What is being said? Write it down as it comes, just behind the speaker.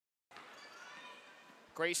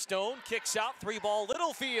Grace Stone kicks out, 3-ball,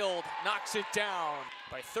 Littlefield knocks it down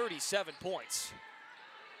by 37 points.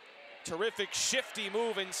 Terrific shifty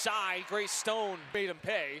move inside. Grace Stone made him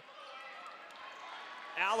pay.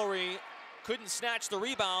 Allery couldn't snatch the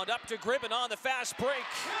rebound, up to Gribben on the fast break.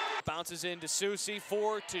 Bounces into Susie,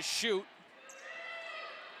 4 to shoot.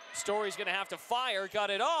 Story's gonna have to fire,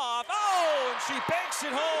 got it off. Oh, and she banks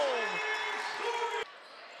it home.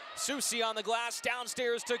 Susie on the glass,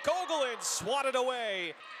 downstairs to Gogolin, swatted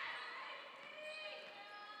away.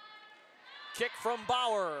 Kick from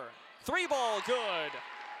Bauer, 3-ball, good.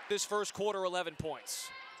 This first quarter, 11 points.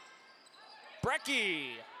 Brecky,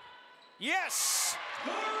 yes!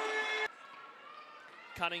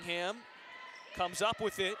 Cunningham comes up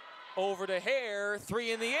with it, over to Hare,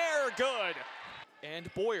 3 in the air, good.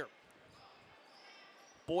 And Boyer.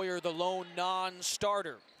 Boyer, the lone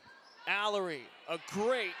non-starter. Allery, a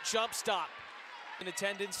great jump stop. In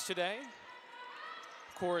attendance today.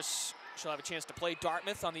 Of course, she'll have a chance to play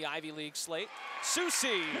Dartmouth on the Ivy League slate.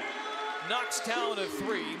 Susie knocks down a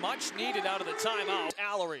 3, much needed out of the timeout.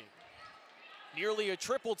 Allery, nearly a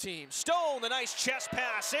triple team. Stone, the nice chest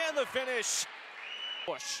pass and the finish.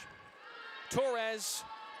 Push. Torres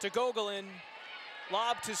to Gogolin.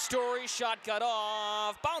 Lob to Story, shot got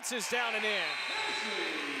off, bounces down and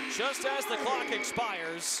in. Just as the clock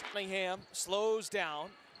expires, Cunningham slows down.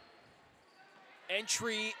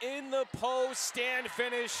 Entry in the post, stand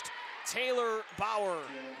finished. Taylor Bauer,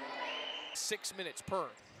 6 minutes per.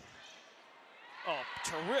 Oh,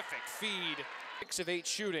 terrific feed. 6 of 8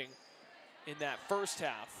 shooting in that first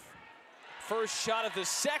half. First shot of the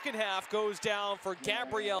second half goes down for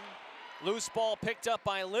Gabrielle. Loose ball picked up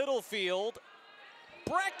by Littlefield.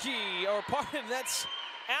 Brecky, or pardon, that's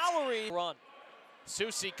Allery. Run.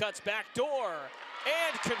 Susie cuts back door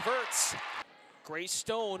and converts. Grace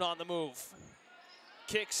Stone on the move.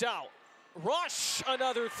 Kicks out. Rush,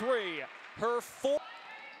 another 3. Her 4th.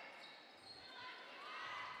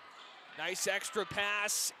 Nice extra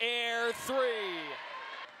pass, air 3.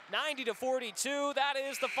 90-42, that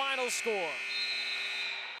is the final score.